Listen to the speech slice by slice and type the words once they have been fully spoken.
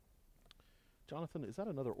Jonathan, is that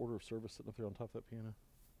another order of service sitting up there on top of that piano?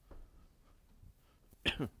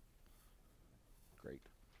 Great.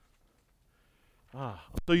 I'm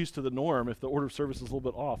so used to the norm. If the order of service is a little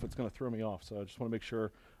bit off, it's going to throw me off. So I just want to make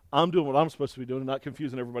sure I'm doing what I'm supposed to be doing and not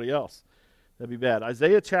confusing everybody else. That'd be bad.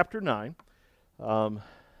 Isaiah chapter 9.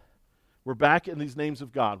 We're back in these names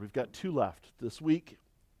of God. We've got 2 left this week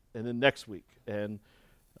and then next week. And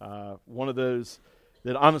one of those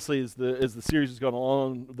that honestly, as the series has gone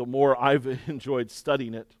along, the more I've enjoyed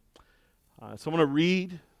studying it. So I'm going to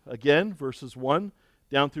read again verses 1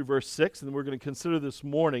 down through verse 6, and then we're going to consider this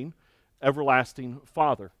morning Everlasting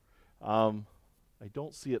Father. I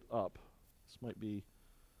don't see it up. This might be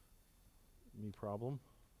me problem.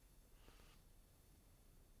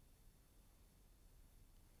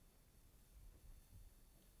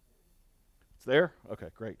 It's there? Okay,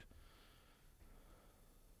 great.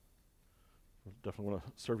 Definitely want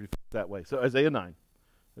to serve you that way. So Isaiah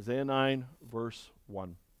 9, verse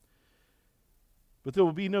 1. But there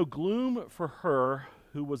will be no gloom for her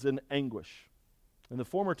who was in anguish. In the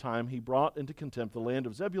former time he brought into contempt the land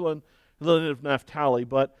of Zebulun and the land of Naphtali,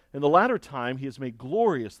 but in the latter time he has made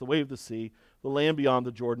glorious the way of the sea, the land beyond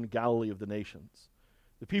the Jordan, Galilee of the nations.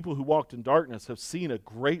 The people who walked in darkness have seen a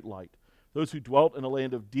great light. Those who dwelt in a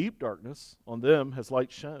land of deep darkness, on them has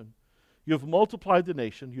light shone. You have multiplied the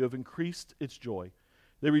nation, you have increased its joy.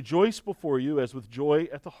 They rejoice before you as with joy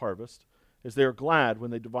at the harvest, as they are glad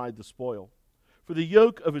when they divide the spoil. For the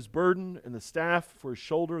yoke of his burden and the staff for his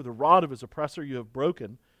shoulder, the rod of his oppressor you have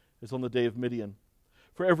broken, as on the day of Midian.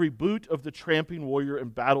 For every boot of the tramping warrior in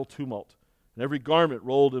battle tumult, and every garment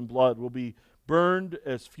rolled in blood will be burned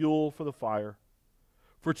as fuel for the fire.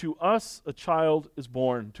 For to us a child is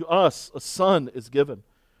born, to us a son is given,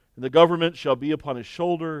 and the government shall be upon his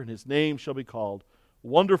shoulder, and his name shall be called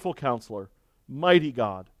Wonderful Counselor, Mighty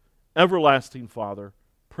God, Everlasting Father,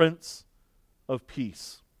 Prince of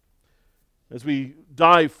Peace. As we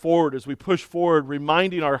dive forward, as we push forward,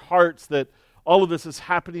 reminding our hearts that all of this is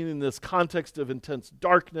happening in this context of intense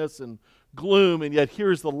darkness and gloom, and yet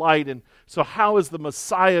here's the light. And so how is the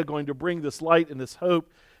Messiah going to bring this light and this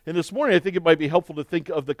hope? And this morning I think it might be helpful to think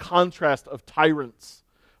of the contrast of tyrants.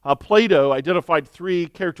 Plato identified 3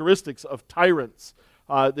 characteristics of tyrants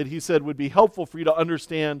that he said would be helpful for you to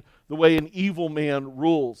understand the way an evil man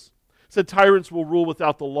rules. He said tyrants will rule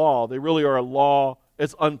without the law. They really are a law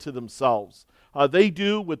as unto themselves. They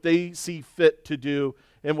do what they see fit to do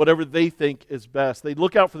and whatever they think is best. They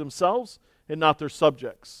look out for themselves and not their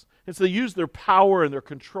subjects. And so they use their power and their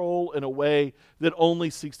control in a way that only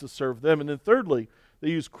seeks to serve them. And then thirdly, they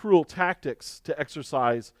use cruel tactics to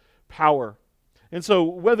exercise power. And so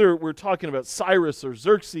whether we're talking about Cyrus or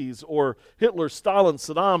Xerxes or Hitler, Stalin,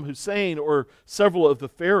 Saddam Hussein, or several of the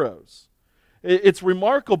pharaohs, it's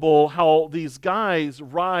remarkable how these guys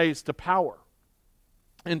rise to power.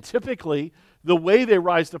 And typically, the way they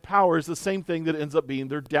rise to power is the same thing that ends up being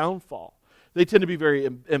their downfall. They tend to be very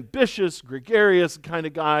ambitious, gregarious kind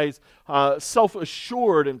of guys,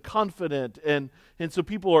 self-assured and confident, and so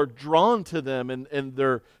people are drawn to them and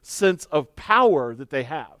their sense of power that they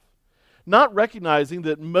have. Not recognizing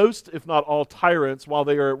that most, if not all, tyrants, while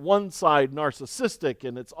they are at one side narcissistic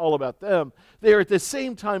and it's all about them, they are at the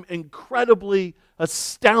same time incredibly,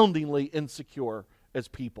 astoundingly insecure as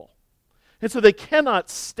people. And so they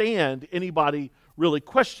cannot stand anybody really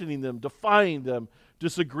questioning them, defying them,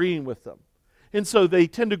 disagreeing with them. And so they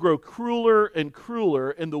tend to grow crueler and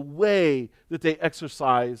crueler in the way that they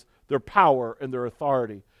exercise their power and their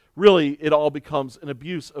authority. Really, it all becomes an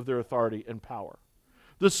abuse of their authority and power.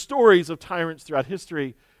 The stories of tyrants throughout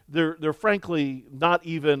history, they're frankly not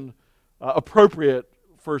even appropriate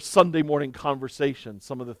for Sunday morning conversation,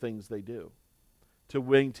 some of the things they do to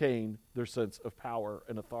maintain their sense of power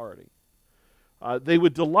and authority. They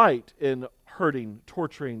would delight in hurting,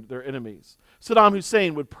 torturing their enemies. Saddam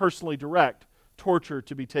Hussein would personally direct torture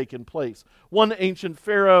to be taken place. One ancient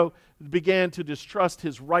pharaoh began to distrust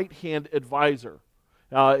his right-hand advisor.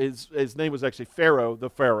 His name was actually Pharaoh,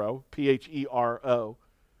 the Pharaoh, Phero.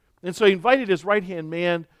 And so he invited his right-hand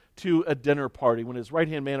man to a dinner party. When his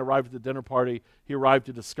right-hand man arrived at the dinner party, he arrived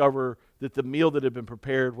to discover that the meal that had been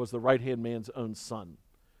prepared was the right-hand man's own son.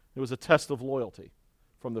 It was a test of loyalty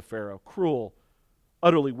from the Pharaoh. Cruel,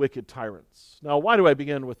 utterly wicked tyrants. Now, why do I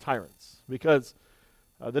begin with tyrants? Because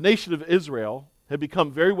the nation of Israel had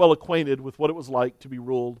become very well acquainted with what it was like to be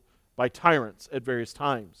ruled by tyrants at various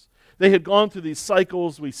times. They had gone through these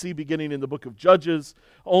cycles we see beginning in the book of Judges,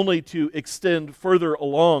 only to extend further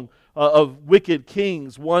along of wicked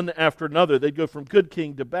kings, one after another. They'd go from good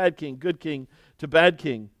king to bad king, good king to bad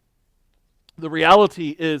king. The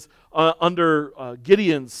reality is, under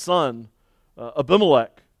Gideon's son,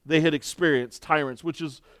 Abimelech, they had experienced tyrants, which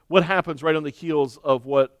is what happens right on the heels of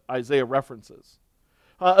what Isaiah references.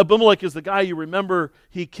 Abimelech is the guy, you remember,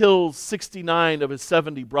 he kills 69 of his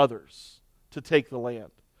 70 brothers to take the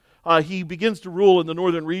land. He begins to rule in the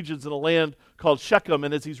northern regions in a land called Shechem,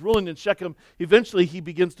 and as he's ruling in Shechem, eventually he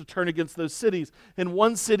begins to turn against those cities. In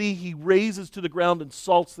one city, he razes to the ground and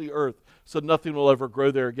salts the earth so nothing will ever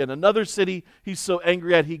grow there again. Another city he's so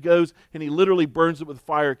angry at, he goes and he literally burns it with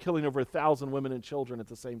fire, killing over 1,000 women and children at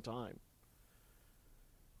the same time.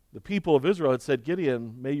 The people of Israel had said,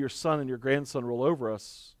 Gideon, may your son and your grandson rule over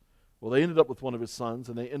us. Well, they ended up with one of his sons,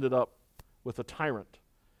 and they ended up with a tyrant,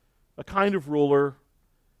 a kind of ruler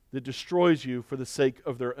that destroys you for the sake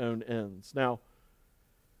of their own ends. Now,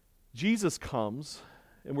 Jesus comes,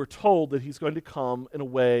 and we're told that he's going to come in a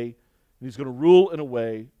way, and he's going to rule in a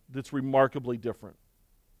way that's remarkably different.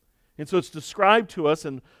 And so it's described to us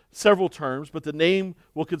in several terms, but the name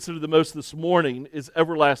we'll consider the most this morning is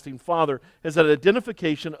Everlasting Father, as an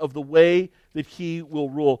identification of the way that he will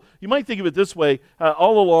rule. You might think of it this way,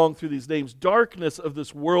 all along through these names, darkness of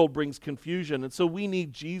this world brings confusion, and so we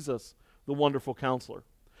need Jesus, the wonderful counselor.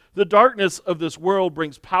 The darkness of this world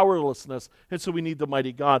brings powerlessness, and so we need the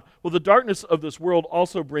mighty God. Well, the darkness of this world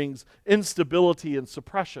also brings instability and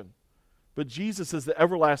suppression. But Jesus, as the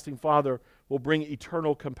everlasting Father, will bring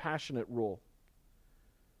eternal, compassionate rule.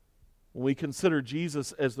 When we consider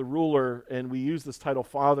Jesus as the ruler, and we use this title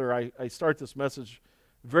Father, I start this message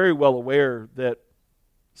very well aware that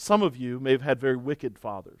some of you may have had very wicked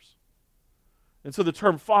fathers. And so the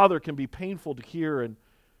term Father can be painful to hear and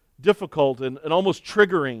difficult and almost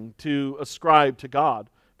triggering to ascribe to God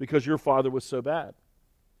because your father was so bad.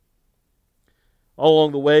 All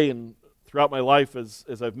along the way and throughout my life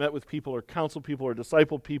as I've met with people or counseled people or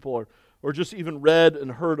discipled people or just even read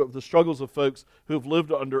and heard of the struggles of folks who have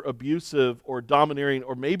lived under abusive or domineering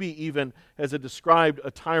or maybe even as it described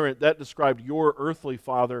a tyrant, that described your earthly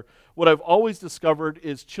father, what I've always discovered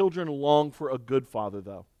is children long for a good father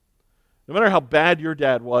though. No matter how bad your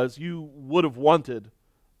dad was, you would have wanted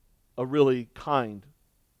a really kind,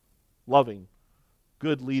 loving,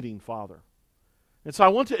 good leading father. And so I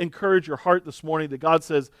want to encourage your heart this morning that God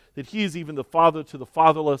says that he is even the father to the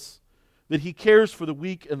fatherless, that he cares for the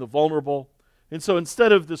weak and the vulnerable. And so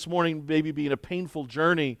instead of this morning maybe being a painful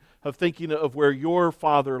journey of thinking of where your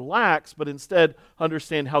father lacks, but instead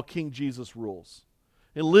understand how King Jesus rules.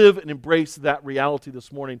 And live and embrace that reality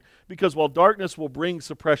this morning. Because while darkness will bring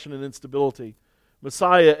suppression and instability,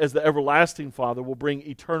 Messiah, as the everlasting Father, will bring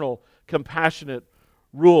eternal, compassionate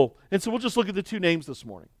rule. And so we'll just look at the two names this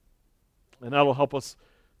morning. And that'll help us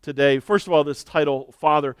today. First of all, this title,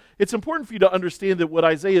 Father. It's important for you to understand that what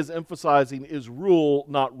Isaiah is emphasizing is rule,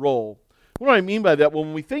 not role. What do I mean by that? Well,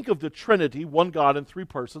 when we think of the Trinity, one God in three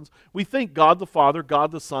persons, we think God the Father,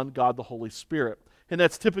 God the Son, God the Holy Spirit. And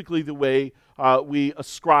that's typically the way we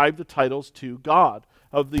ascribe the titles to God,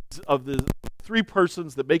 of the three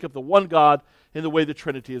persons that make up the one God in the way the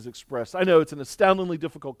Trinity is expressed. I know it's an astoundingly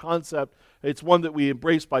difficult concept. It's one that we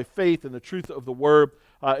embrace by faith and the truth of the Word.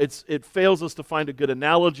 It fails us to find a good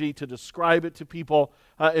analogy to describe it to people,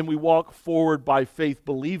 and we walk forward by faith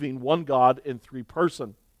believing one God in three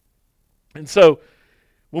person. And so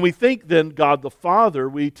when we think then God the Father,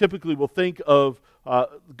 we typically will think of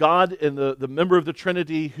God and the member of the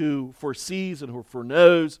Trinity who foresees and who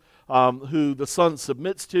foreknows, who the Son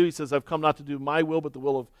submits to. He says, I've come not to do my will, but the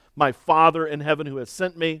will of my Father in heaven who has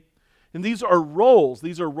sent me. And these are roles.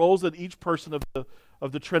 These are roles that each person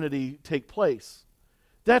of the Trinity take place.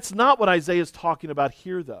 That's not what Isaiah is talking about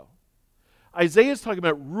here, though. Isaiah is talking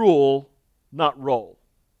about rule, not role.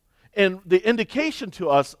 And the indication to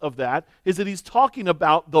us of that is that he's talking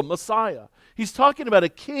about the Messiah. He's talking about a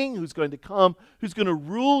king who's going to come, who's going to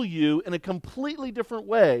rule you in a completely different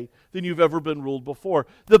way than you've ever been ruled before.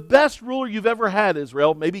 The best ruler you've ever had,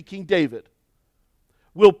 Israel, maybe King David,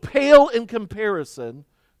 will pale in comparison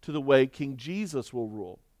to the way King Jesus will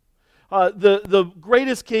rule. The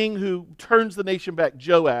greatest king who turns the nation back,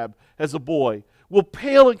 Joab, as a boy, will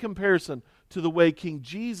pale in comparison to the way King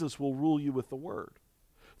Jesus will rule you with the word.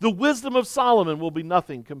 The wisdom of Solomon will be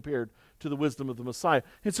nothing compared to the wisdom of the Messiah.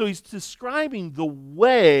 And so he's describing the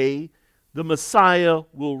way the Messiah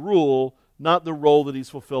will rule, not the role that he's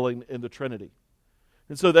fulfilling in the Trinity.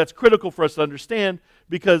 And so that's critical for us to understand,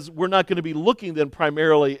 because we're not going to be looking then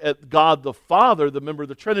primarily at God the Father, the member of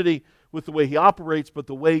the Trinity, with the way he operates, but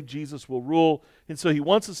the way Jesus will rule. And so he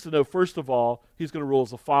wants us to know, first of all, he's going to rule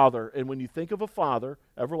as a father. And when you think of a father,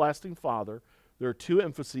 everlasting Father, there are two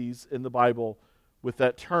emphases in the Bible with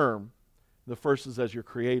that term. The first is as your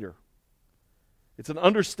creator. It's an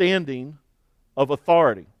understanding of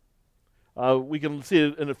authority. We can see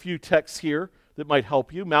it in a few texts here. that might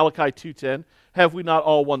help you. Malachi 2:10, have we not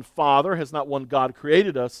all one Father? Has not one God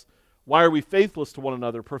created us? Why are we faithless to one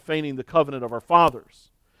another, profaning the covenant of our fathers?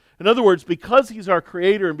 In other words, because he's our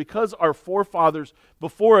creator and because our forefathers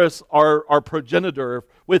before us are our progenitor,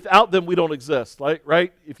 without them we don't exist,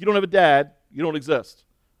 right? If you don't have a dad, you don't exist.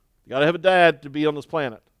 You got to have a dad to be on this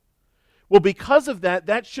planet. Well, because of that,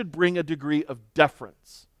 that should bring a degree of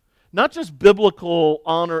deference. Not just biblical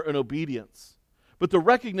honor and obedience, but the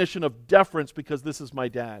recognition of deference because this is my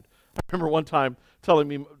dad. I remember one time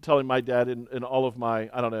telling my dad in all of my,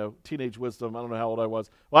 teenage wisdom, I don't know how old I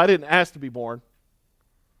was, well, I didn't ask to be born.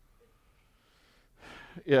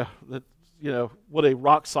 Yeah, what a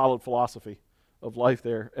rock-solid philosophy of life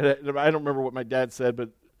there. And I don't remember what my dad said, but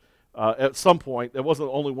at some point, it wasn't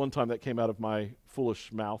only one time that came out of my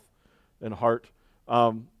foolish mouth and heart.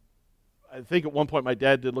 I think at one point my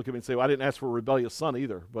dad did look at me and say, well, I didn't ask for a rebellious son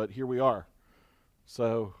either, but here we are.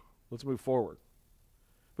 So let's move forward.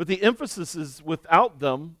 But the emphasis is without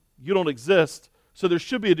them, you don't exist, so there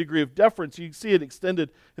should be a degree of deference. You see it extended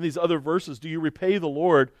in these other verses. Do you repay the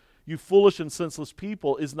Lord, you foolish and senseless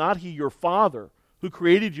people? Is not he your Father who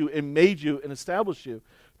created you and made you and established you?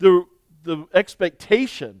 The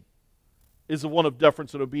expectation is the one of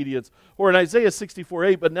deference and obedience. Or in Isaiah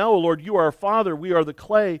 64:8, but now, O Lord, you are our Father, we are the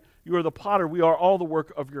clay, you are the potter, we are all the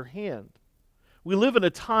work of your hand. We live in a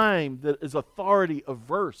time that is authority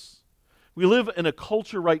averse. We live in a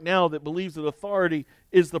culture right now that believes that authority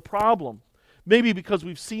is the problem. Maybe because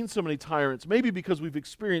we've seen so many tyrants, maybe because we've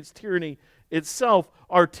experienced tyranny itself,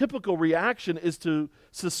 our typical reaction is to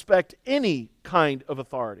suspect any kind of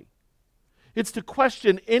authority. It's to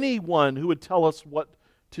question anyone who would tell us what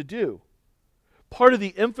to do. Part of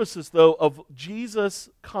the emphasis, though, of Jesus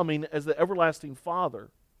coming as the everlasting Father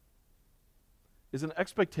is an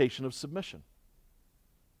expectation of submission.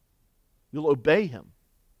 You'll obey him.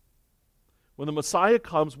 When the Messiah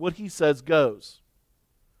comes, what he says goes,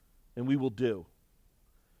 and we will do.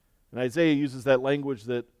 And Isaiah uses that language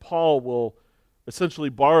that Paul will essentially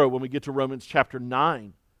borrow when we get to Romans chapter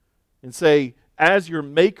 9 and say, as your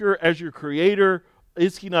maker, as your creator,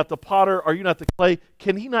 is he not the potter? Are you not the clay?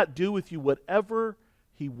 Can he not do with you whatever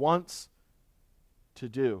he wants to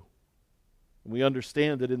do? And we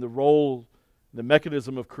understand that in the role, the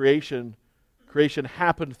mechanism of creation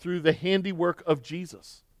happened through the handiwork of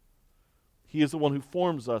Jesus. He is the one who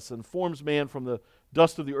forms us and forms man from the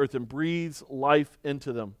dust of the earth and breathes life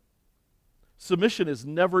into them. Submission is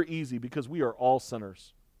never easy because we are all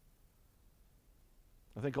sinners.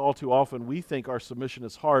 I think all too often we think our submission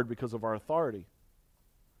is hard because of our authority.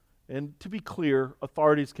 And to be clear,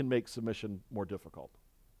 authorities can make submission more difficult.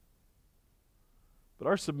 But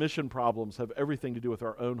our submission problems have everything to do with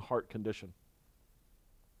our own heart condition.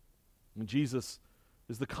 And Jesus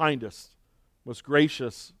is the kindest, most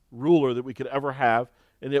gracious ruler that we could ever have,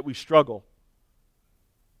 and yet we struggle.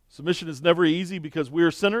 Submission is never easy because we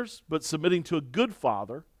are sinners, but submitting to a good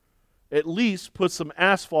father at least puts some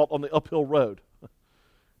asphalt on the uphill road.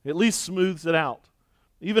 At least smooths it out.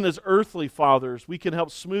 Even as earthly fathers, we can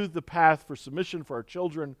help smooth the path for submission for our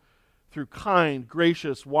children through kind,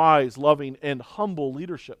 gracious, wise, loving, and humble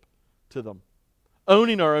leadership to them.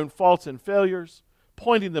 Owning our own faults and failures,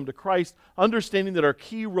 pointing them to Christ, understanding that our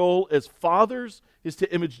key role as fathers is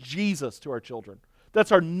to image Jesus to our children.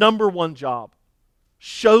 That's our number one job.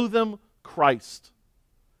 Show them Christ.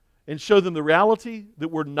 And show them the reality that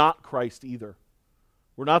we're not Christ either.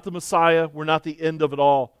 We're not the Messiah. We're not the end of it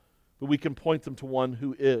all. But we can point them to one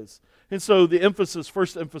who is. And so the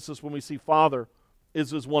first emphasis when we see Father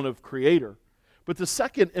is as one of Creator. But the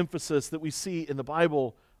second emphasis that we see in the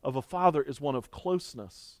Bible of a father is one of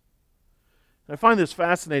closeness. And I find this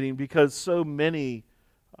fascinating because so many,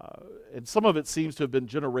 and some of it seems to have been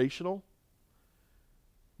generational,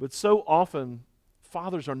 but so often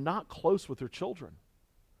fathers are not close with their children.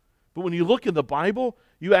 But when you look in the Bible,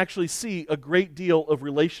 you actually see a great deal of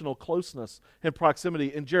relational closeness and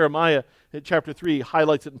proximity. In Jeremiah, in chapter 3,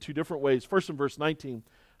 highlights it in two different ways. First, in verse 19,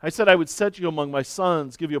 I said, I would set you among my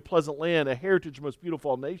sons, give you a pleasant land, a heritage most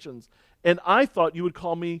beautiful of nations. And I thought you would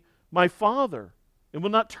call me my father and will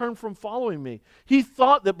not turn from following me. He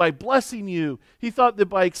thought that by blessing you, he thought that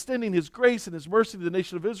by extending his grace and his mercy to the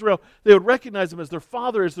nation of Israel, they would recognize him as their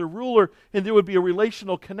father, as their ruler, and there would be a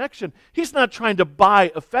relational connection. He's not trying to buy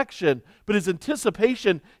affection, but his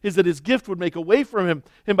anticipation is that his gift would make a way from him.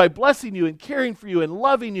 And by blessing you and caring for you and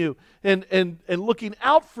loving you and looking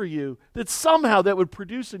out for you, that somehow that would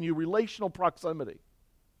produce in you relational proximity.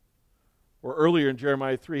 Or earlier in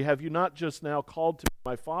Jeremiah 3, have you not just now called to me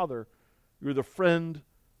my father? You're the friend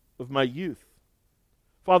of my youth.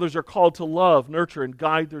 Fathers are called to love, nurture, and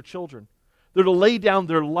guide their children. They're to lay down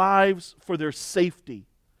their lives for their safety.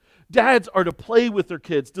 Dads are to play with their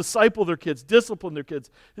kids, disciple their kids, discipline their kids,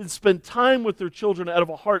 and spend time with their children out of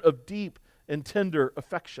a heart of deep and tender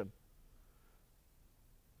affection.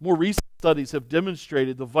 More recent studies have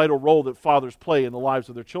demonstrated the vital role that fathers play in the lives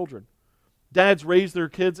of their children. Dads raise their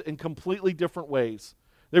kids in completely different ways.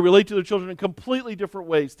 They relate to their children in completely different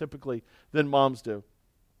ways, typically, than moms do.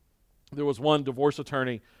 There was one divorce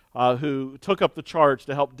attorney who took up the charge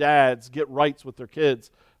to help dads get rights with their kids.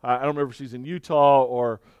 I don't remember if she's in Utah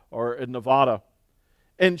or in Nevada.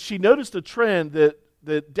 And she noticed a trend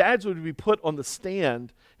that dads would be put on the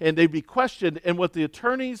stand and they'd be questioned, and what the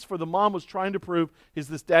attorneys for the mom was trying to prove is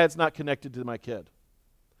this dad's not connected to my kid.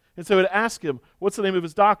 And so they would ask him, what's the name of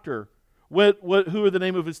his doctor? Who are the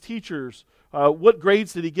name of his teachers? What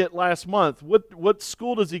grades did he get last month? What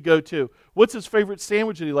school does he go to? What's his favorite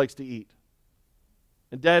sandwich that he likes to eat?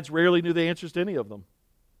 And dads rarely knew the answers to any of them.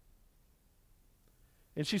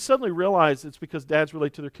 And she suddenly realized it's because dads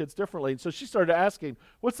relate to their kids differently. And so she started asking,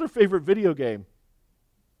 what's their favorite video game?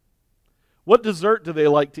 What dessert do they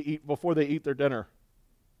like to eat before they eat their dinner?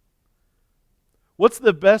 What's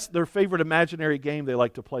their favorite imaginary game they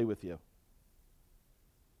like to play with you?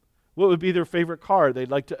 What would be their favorite car they'd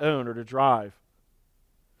like to own or to drive?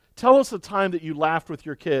 Tell us a time that you laughed with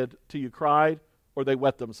your kid till you cried or they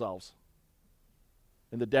wet themselves.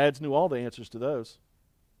 And the dads knew all the answers to those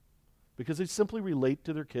because they simply relate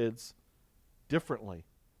to their kids differently.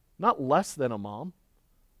 Not less than a mom,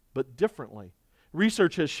 but differently.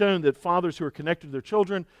 Research has shown that fathers who are connected to their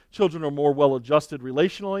children are more well-adjusted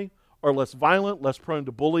relationally, are less violent, less prone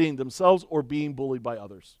to bullying themselves or being bullied by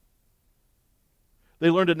others. They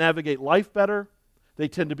learn to navigate life better. They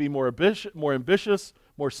tend to be more ambitious,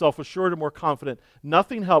 more self-assured, and more confident.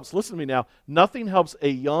 Nothing helps, listen to me now, nothing helps a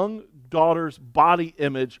young daughter's body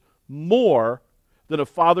image more than a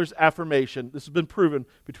father's affirmation. This has been proven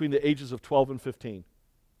between the ages of 12 and 15.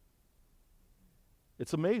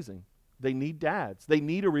 It's amazing. They need dads. They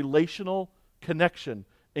need a relational connection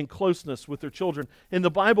and closeness with their children. And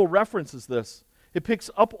the Bible references this. It picks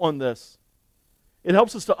up on this. It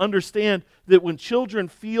helps us to understand that when children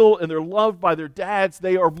feel and they're loved by their dads,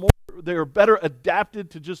 they are better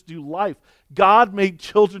adapted to just do life. God made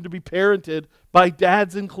children to be parented by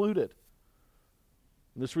dads included.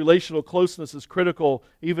 And this relational closeness is critical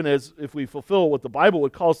even as if we fulfill what the Bible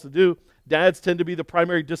would call us to do. Dads tend to be the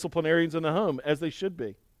primary disciplinarians in the home, as they should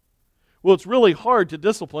be. Well, it's really hard to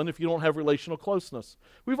discipline if you don't have relational closeness.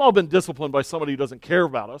 We've all been disciplined by somebody who doesn't care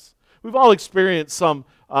about us. We've all experienced some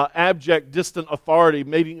abject, distant authority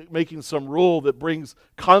making some rule that brings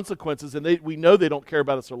consequences, and we know they don't care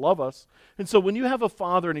about us or love us. And so when you have a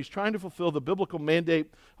father and he's trying to fulfill the biblical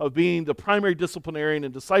mandate of being the primary disciplinarian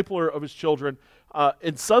and discipler of his children,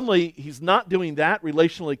 and suddenly he's not doing that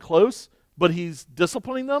relationally close, but he's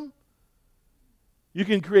disciplining them, you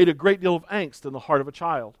can create a great deal of angst in the heart of a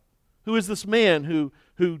child. Who is this man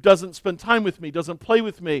who doesn't spend time with me, doesn't play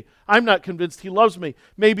with me? I'm not convinced he loves me.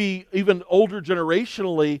 Maybe even older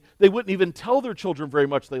generationally, they wouldn't even tell their children very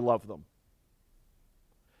much they love them.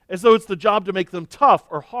 As though it's the job to make them tough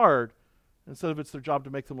or hard, instead of it's their job to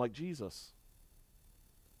make them like Jesus.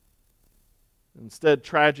 Instead,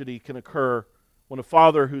 tragedy can occur when a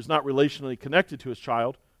father who's not relationally connected to his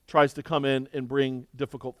child tries to come in and bring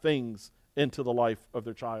difficult things into the life of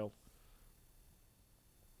their child.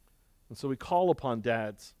 And so we call upon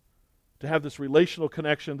dads to have this relational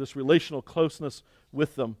connection, this relational closeness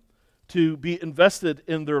with them, to be invested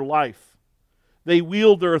in their life. They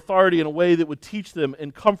wield their authority in a way that would teach them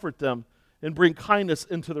and comfort them and bring kindness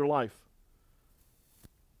into their life.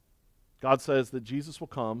 God says that Jesus will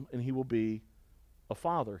come and he will be a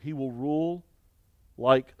father. He will rule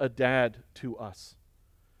like a dad to us.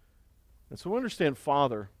 And so we understand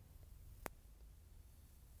father.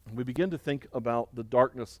 We begin to think about the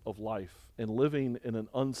darkness of life and living in an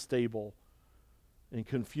unstable and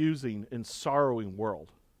confusing and sorrowing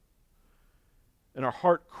world. And our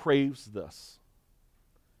heart craves this.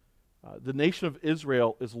 The nation of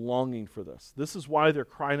Israel is longing for this. This is why they're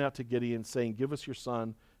crying out to Gideon, saying, give us your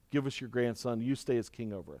son, give us your grandson, you stay as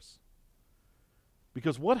king over us.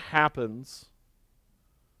 Because what happens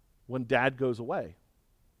when dad goes away?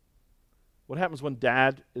 What happens when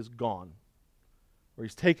dad is gone? Or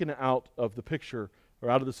he's taken out of the picture or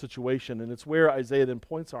out of the situation. And it's where Isaiah then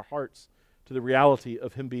points our hearts to the reality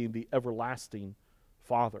of him being the everlasting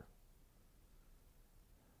Father.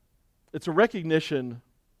 It's a recognition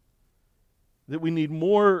that we need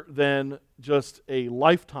more than just a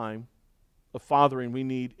lifetime of fathering. We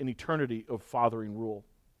need an eternity of fathering rule.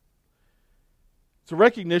 It's a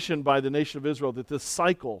recognition by the nation of Israel that this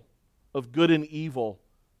cycle of good and evil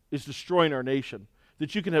is destroying our nation.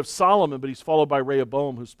 That you can have Solomon, but he's followed by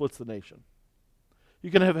Rehoboam, who splits the nation.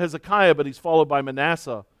 You can have Hezekiah, but he's followed by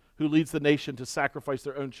Manasseh, who leads the nation to sacrifice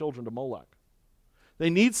their own children to Molech. They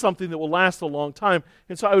need something that will last a long time.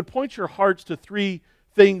 And so I would point your hearts to three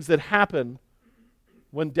things that happen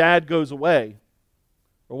when dad goes away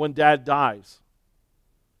or when dad dies.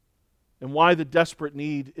 And why the desperate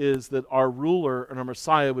need is that our ruler and our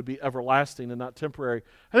Messiah would be everlasting and not temporary.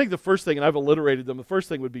 I think the first thing, and I've alliterated them, the first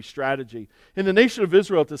thing would be strategy. In the nation of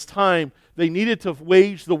Israel at this time, they needed to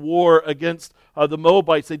wage the war against the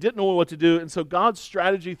Moabites. They didn't know what to do, and so God's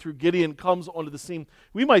strategy through Gideon comes onto the scene.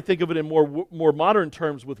 We might think of it in more modern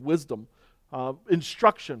terms with wisdom,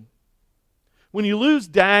 instruction. When you lose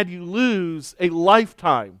dad, you lose a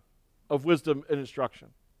lifetime of wisdom and instruction.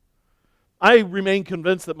 I remain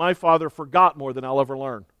convinced that my father forgot more than I'll ever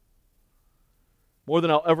learn, more than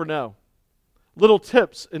I'll ever know. Little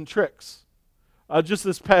tips and tricks. Just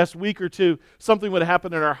this past week or two, something would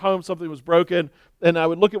happen in our home, something was broken, and I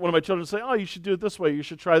would look at one of my children and say, oh, you should do it this way, you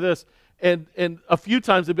should try this. And a few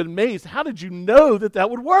times they've been amazed, how did you know that that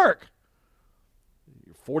would work?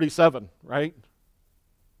 You're 47, right?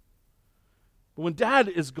 But when dad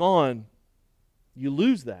is gone, you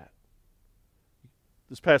lose that.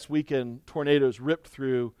 This past weekend, tornadoes ripped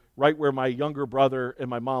through right where my younger brother and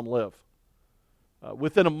my mom live.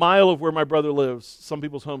 Within a mile of where my brother lives, some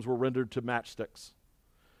people's homes were rendered to matchsticks.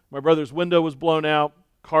 My brother's window was blown out,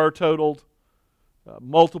 car totaled,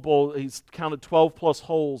 he's counted 12 plus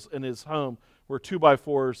holes in his home where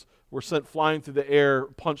 2x4s were sent flying through the air,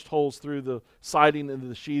 punched holes through the siding into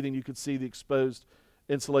the sheathing. You could see the exposed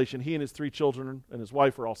insulation. He and his 3 children and his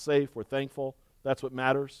wife are all safe. We're thankful. That's what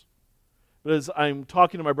matters. But as I'm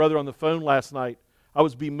talking to my brother on the phone last night, I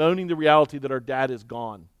was bemoaning the reality that our dad is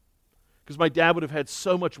gone. Because my dad would have had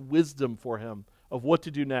so much wisdom for him of what to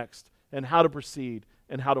do next and how to proceed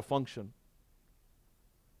and how to function.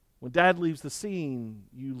 When dad leaves the scene,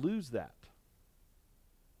 you lose that.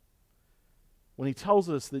 When he tells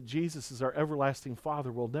us that Jesus is our everlasting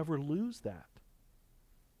Father, we'll never lose that.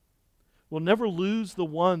 We'll never lose the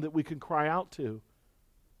one that we can cry out to.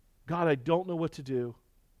 God, I don't know what to do.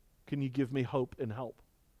 Can you give me hope and help?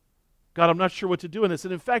 God, I'm not sure what to do in this.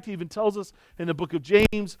 And in fact, he even tells us in the book of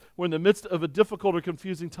James, we're in the midst of a difficult or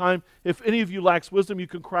confusing time. If any of you lacks wisdom, you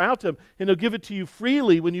can cry out to him, and he'll give it to you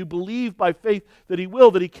freely when you believe by faith that he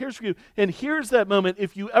will, that he cares for you. And here's that moment.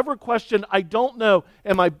 If you ever question, I don't know,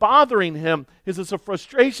 am I bothering him? Is this a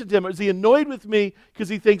frustration to him? Is he annoyed with me because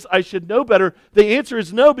he thinks I should know better? The answer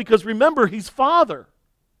is no, because remember, he's Father.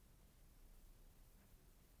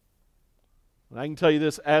 And I can tell you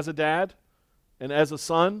this, as a dad and as a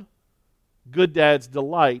son, good dads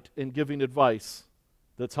delight in giving advice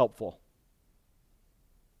that's helpful.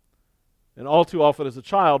 And all too often as a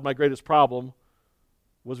child, my greatest problem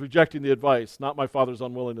was rejecting the advice, not my father's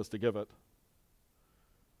unwillingness to give it.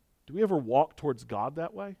 Do we ever walk towards God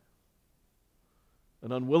that way?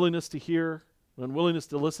 An unwillingness to hear, an unwillingness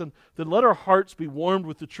to listen? Then let our hearts be warmed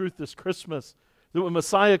with the truth this Christmas that when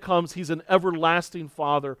Messiah comes, he's an everlasting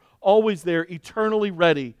Father, always there, eternally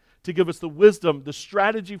ready to give us the wisdom, the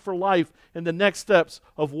strategy for life, and the next steps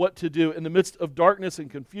of what to do. In the midst of darkness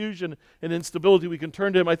and confusion and instability, we can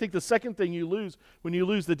turn to him. I think the second thing you lose when you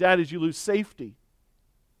lose the dad is you lose safety.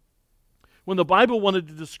 When the Bible wanted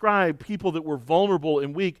to describe people that were vulnerable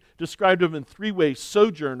and weak, described them in 3 ways.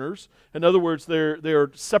 Sojourners, in other words,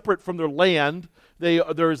 they're separate from their land.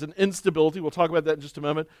 There is an instability. We'll talk about that in just a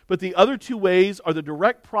moment. But the other 2 ways are the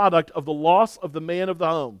direct product of the loss of the man of the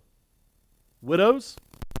home. Widows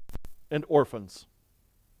and orphans.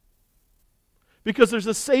 Because there's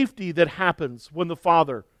a safety that happens when the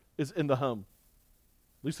father is in the home.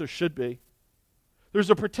 At least there should be. There's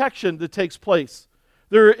a protection that takes place.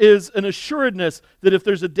 There is an assuredness that if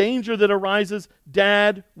there's a danger that arises,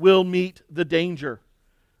 dad will meet the danger.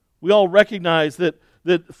 We all recognize that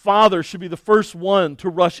father should be the first one to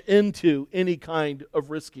rush into any kind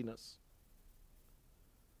of riskiness.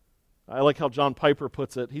 I like how John Piper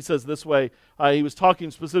puts it. He says this way, he was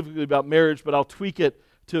talking specifically about marriage, but I'll tweak it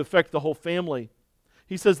to affect the whole family.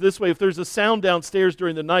 He says this way, if there's a sound downstairs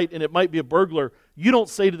during the night and it might be a burglar, you don't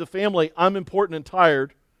say to the family, I'm important and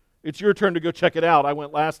tired. It's your turn to go check it out. I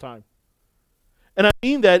went last time. And I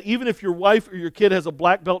mean that even if your wife or your kid has a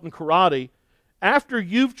black belt in karate, after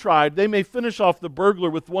you've tried, they may finish off the burglar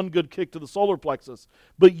with one good kick to the solar plexus.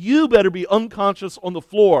 But you better be unconscious on the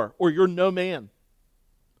floor or you're no man.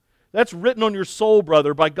 That's written on your soul,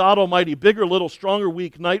 brother, by God Almighty, big or little, strong or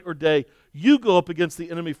weak, night or day. You go up against the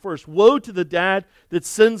enemy first. Woe to the dad that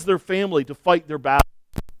sends their family to fight their battle.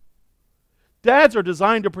 Dads are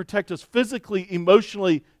designed to protect us physically,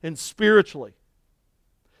 emotionally, and spiritually.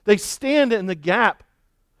 They stand in the gap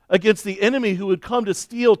against the enemy who would come to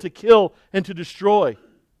steal, to kill, and to destroy.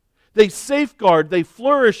 They safeguard, they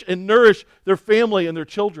flourish and nourish their family and their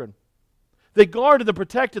children. They guard and they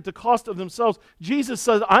protect at the cost of themselves. Jesus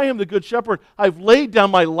says, I am the good shepherd. I've laid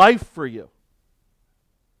down my life for you.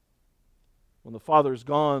 When the father is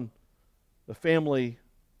gone, the family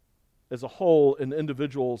as a whole and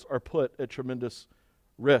individuals are put at tremendous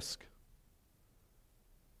risk.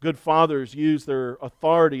 Good fathers use their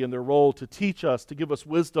authority and their role to teach us, to give us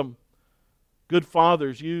wisdom. Good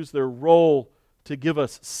fathers use their role to give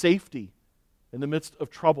us safety in the midst of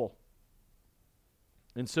trouble.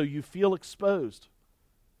 And so you feel exposed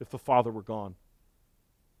if the father were gone.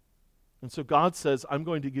 And so God says, I'm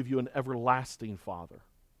going to give you an everlasting father.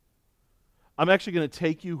 I'm actually going to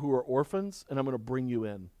take you who are orphans and I'm going to bring you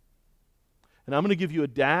in. And I'm going to give you a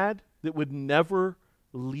dad that would never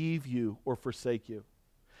leave you or forsake you.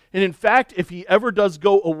 And in fact, if he ever does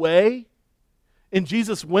go away, and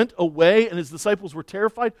Jesus went away and his disciples were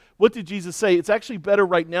terrified, what did Jesus say? It's actually better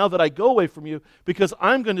right now that I go away from you because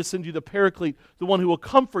I'm going to send you the Paraclete, the one who will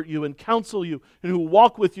comfort you and counsel you and who will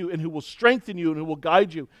walk with you and who will strengthen you and who will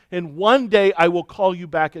guide you. And one day I will call you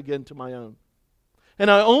back again to my own.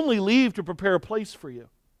 And I only leave to prepare a place for you.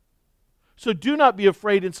 So do not be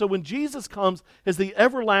afraid. And so when Jesus comes as the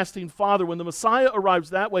everlasting Father, when the Messiah arrives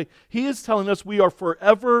that way, he is telling us we are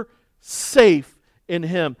forever safe in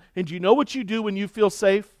him. And do you know what you do when you feel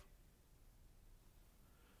safe?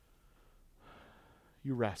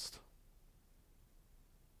 You rest.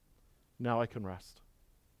 Now I can rest.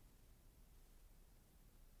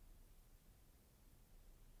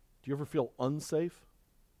 Do you ever feel unsafe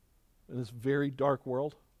in this very dark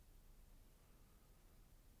world?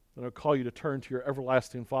 Then I'll call you to turn to your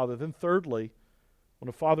everlasting Father. Then thirdly, when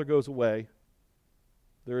a father goes away,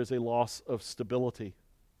 there is a loss of stability.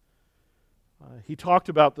 He talked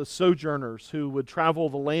about the sojourners who would travel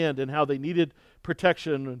the land and how they needed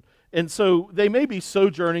protection. And so they may be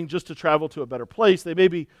sojourning just to travel to a better place. They may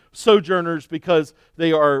be sojourners because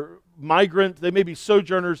they are migrant. They may be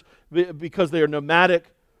sojourners because they are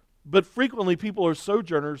nomadic. But frequently people are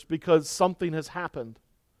sojourners because something has happened.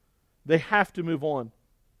 They have to move on.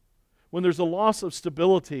 When there's a loss of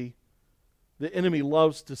stability, the enemy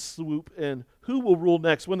loves to swoop in. Who will rule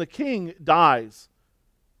next? When the king dies,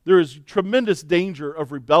 there is tremendous danger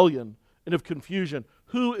of rebellion and of confusion.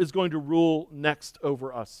 Who is going to rule next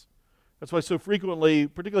over us? That's why so frequently,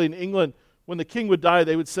 particularly in England, when the king would die,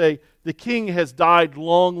 they would say, the king has died,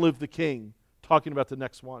 long live the king, talking about the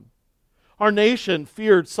next one. Our nation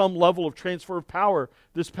feared some level of transfer of power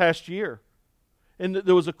this past year. And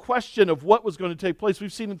there was a question of what was going to take place.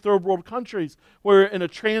 We've seen in third world countries where in a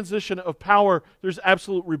transition of power, there's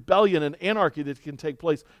absolute rebellion and anarchy that can take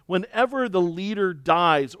place. Whenever the leader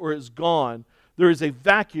dies or is gone, there is a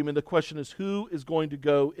vacuum, and the question is who is going to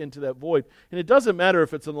go into that void. And it doesn't matter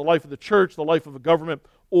if it's in the life of the church, the life of a government,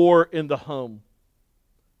 or in the home.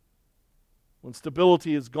 When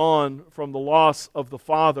stability is gone from the loss of the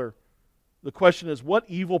father, the question is what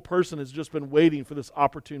evil person has just been waiting for this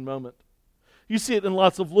opportune moment? You see it in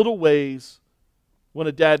lots of little ways when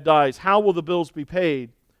a dad dies. How will the bills be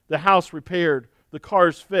paid? The house repaired, the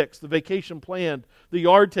cars fixed, the vacation planned, the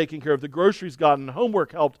yard taken care of, the groceries gotten,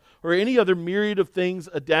 homework helped, or any other myriad of things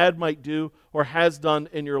a dad might do or has done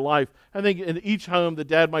in your life. I think in each home the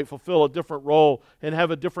dad might fulfill a different role and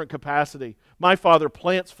have a different capacity. My father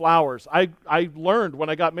plants flowers. I learned when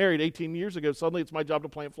I got married 18 years ago, suddenly it's my job to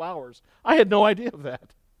plant flowers. I had no idea of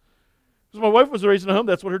that. Because my wife was raised in a home,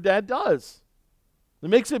 that's what her dad does. It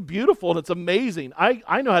makes it beautiful and it's amazing.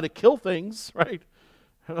 I know how to kill things, right?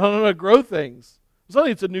 I don't know how to grow things.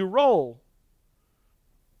 Suddenly it's a new role.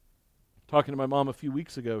 Talking to my mom a few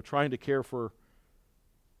weeks ago, trying to care for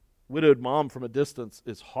widowed mom from a distance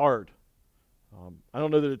is hard. I don't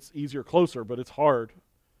know that it's easier closer, but it's hard.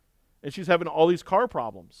 And she's having all these car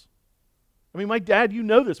problems. I mean, my dad, you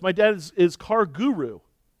know this. My dad is car guru.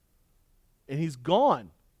 And he's gone.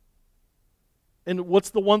 And what's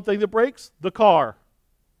the one thing that breaks? The car.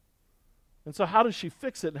 And so how does she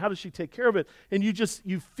fix it and how does she take care of it? And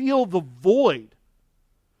you feel the void,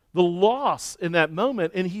 the loss in that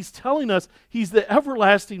moment. And he's telling us he's the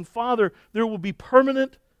everlasting Father. There will be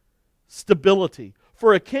permanent stability.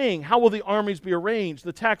 For a king, how will the armies be arranged,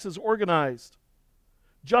 the taxes organized,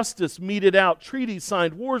 justice meted out, treaties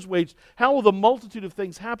signed, wars waged? How will the multitude of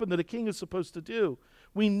things happen that a king is supposed to do?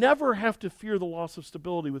 We never have to fear the loss of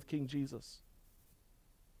stability with King Jesus.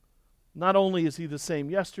 Not only is he the same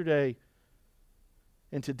yesterday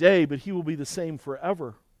and today, but he will be the same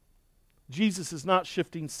forever. Jesus is not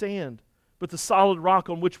shifting sand, but the solid rock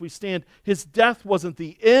on which we stand. His death wasn't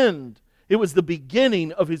the end. It was the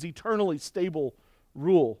beginning of his eternally stable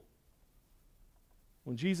rule.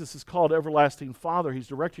 When Jesus is called Everlasting Father, he's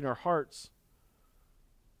directing our hearts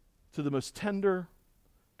to the most tender,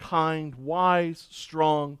 kind, wise,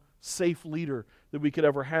 strong, safe leader that we could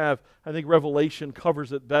ever have. I think Revelation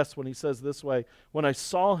covers it best when he says this way, "When I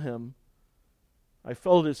saw him, I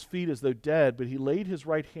fell at his feet as though dead, but he laid his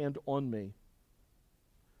right hand on me,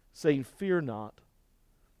 saying, 'Fear not,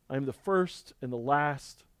 I am the first and the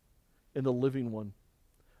last and the living one.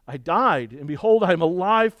 I died, and behold, I am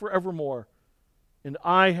alive forevermore, and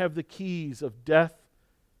I have the keys of death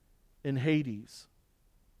and Hades.'"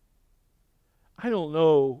 I don't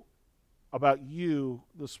know about you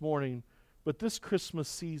this morning, but this Christmas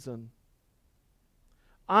season,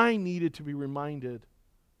 I needed to be reminded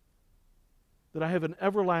that I have an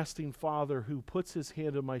everlasting Father who puts his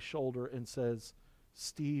hand on my shoulder and says,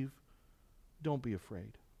 "Steve, don't be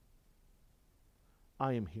afraid.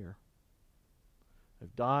 I am here.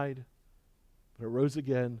 I've died, but I rose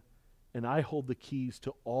again, and I hold the keys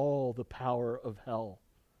to all the power of hell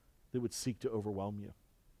that would seek to overwhelm you."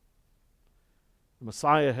 The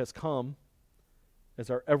Messiah has come as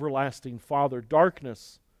our everlasting Father.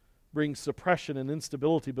 Darkness brings suppression and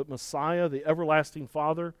instability, but Messiah, the everlasting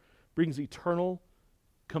Father, brings eternal,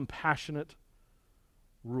 compassionate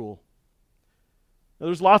rule. Now,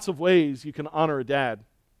 there's lots of ways you can honor a dad.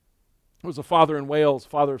 There was a father in Wales,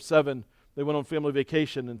 father of 7. They went on family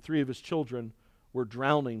vacation, and 3 of his children were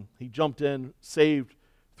drowning. He jumped in, saved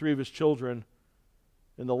 3 of his children.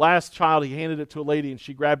 And the last child, he handed it to a lady, and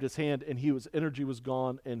she grabbed his hand, and his energy was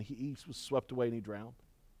gone, and he was swept away, and he drowned.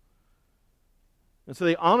 And so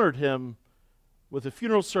they honored him with a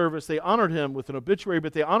funeral service. They honored him with an obituary,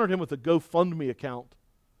 but they honored him with a GoFundMe account.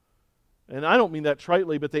 And I don't mean that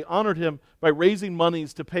tritely, but they honored him by raising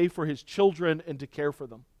monies to pay for his children and to care for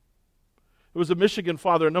them. There was a Michigan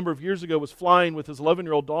father a number of years ago was flying with his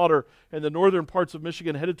 11-year-old daughter in the northern parts of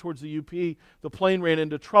Michigan headed towards the UP. The plane ran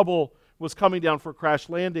into trouble, was coming down for a crash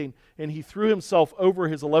landing, and he threw himself over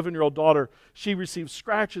his 11-year-old daughter. She received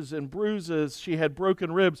scratches and bruises. She had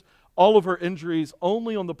broken ribs. All of her injuries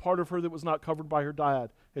only on the part of her that was not covered by her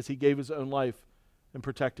dad as he gave his own life in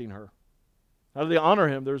protecting her. How do they honor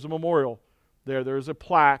him? There's a memorial there. There's a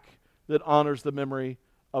plaque that honors the memory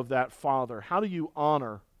of that father. How do you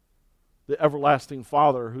honor the everlasting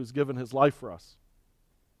Father who's given his life for us?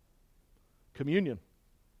 Communion.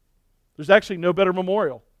 There's actually no better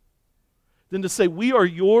memorial than to say, we are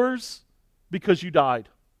yours because you died.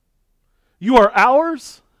 You are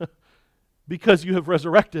ours because you have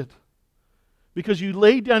resurrected. Because you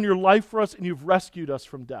laid down your life for us and you've rescued us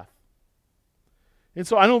from death. And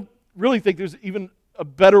so I don't really think there's even a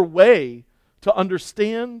better way to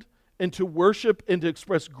understand and to worship and to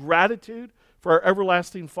express gratitude for our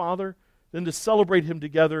everlasting Father than to celebrate him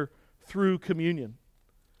together through communion.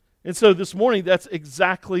 And so this morning, that's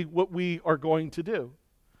exactly what we are going to do.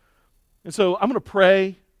 And so I'm going to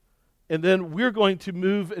pray, and then we're going to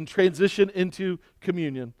move and transition into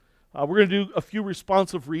communion. We're going to do a few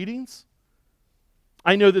responsive readings.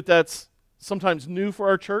 I know that that's sometimes new for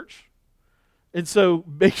our church. And so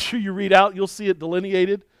make sure you read out. You'll see it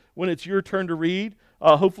delineated when it's your turn to read.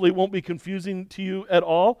 Hopefully it won't be confusing to you at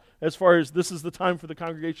all as far as this is the time for the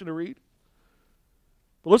congregation to read.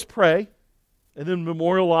 But let's pray and then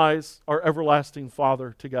memorialize our everlasting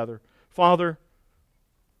Father together. Father,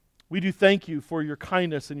 we do thank you for your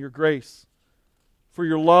kindness and your grace, for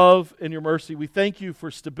your love and your mercy. We thank you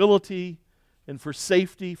for stability and for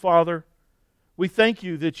safety, Father. We thank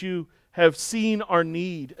you that you have seen our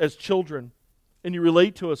need as children, and you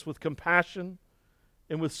relate to us with compassion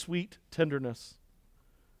and with sweet tenderness.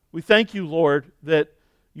 We thank you, Lord, that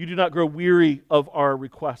you do not grow weary of our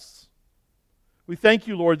requests. We thank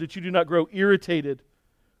you, Lord, that you do not grow irritated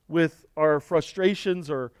with our frustrations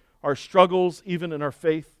or our struggles, even in our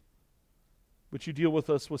faith, but you deal with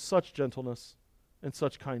us with such gentleness and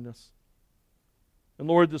such kindness. And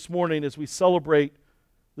Lord, this morning, as we celebrate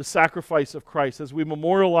the sacrifice of Christ, as we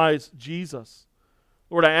memorialize Jesus,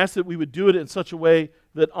 Lord, I ask that we would do it in such a way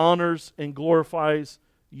that honors and glorifies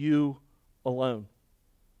you alone.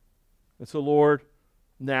 And so, Lord,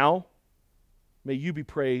 now may you be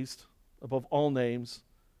praised above all names,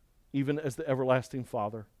 even as the everlasting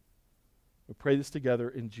Father. We pray this together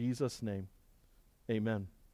in Jesus' name. Amen.